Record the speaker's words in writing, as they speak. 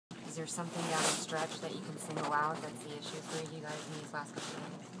Is there something down the stretch that you can single out that's the issue for you guys in these last couple of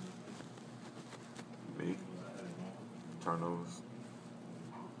games? Me? Turnovers.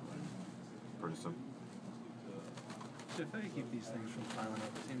 Pretty simple. So how do you keep these things from piling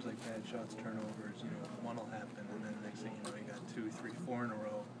up? It seems like bad shots, turnovers, one will happen, and then the next thing you know, you got 2, 3, 4 in a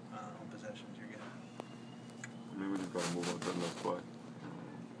row on possessions you're getting. I mean, we just got to move on to the next play.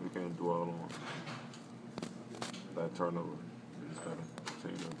 We can't dwell on that turnover. We just got to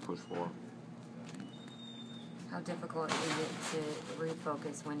continue to push forward. How difficult is it to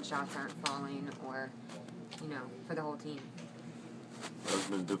refocus when shots aren't falling or, for the whole team? It's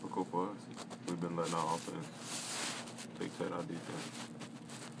been difficult for us. We've been letting our offense dictate our defense.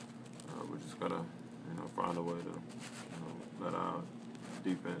 We just got to, find a way to, let our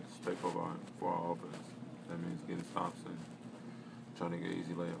defense take over for our offense. That means getting stops and trying to get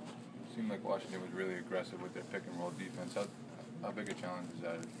easy layups. It seemed like Washington was really aggressive with their pick and roll defense. How big a challenge is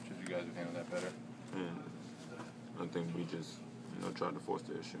that? Should you guys have handled that better? And I think we just, tried to force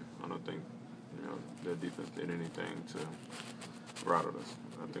the issue. I don't think, their defense did anything to rattle us.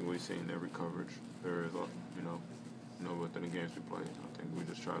 I think we've seen every coverage there is, within the games we played. I think we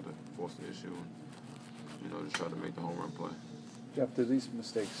just tried to force the issue and, just try to make the home run play. Jeff, do these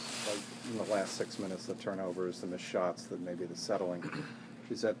mistakes, like in the last 6 minutes, the turnovers, the missed shots, maybe the settling,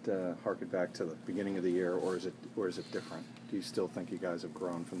 is that harken back to the beginning of the year, or is it different? Do you still think you guys have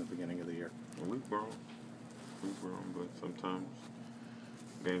grown from the beginning of the year? Well, we've grown, but sometimes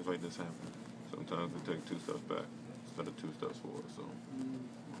games like this happen. Sometimes we take 2 steps back instead of 2 steps forward. So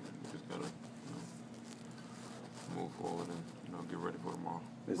we just gotta move forward and get ready for tomorrow.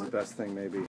 Is the best thing maybe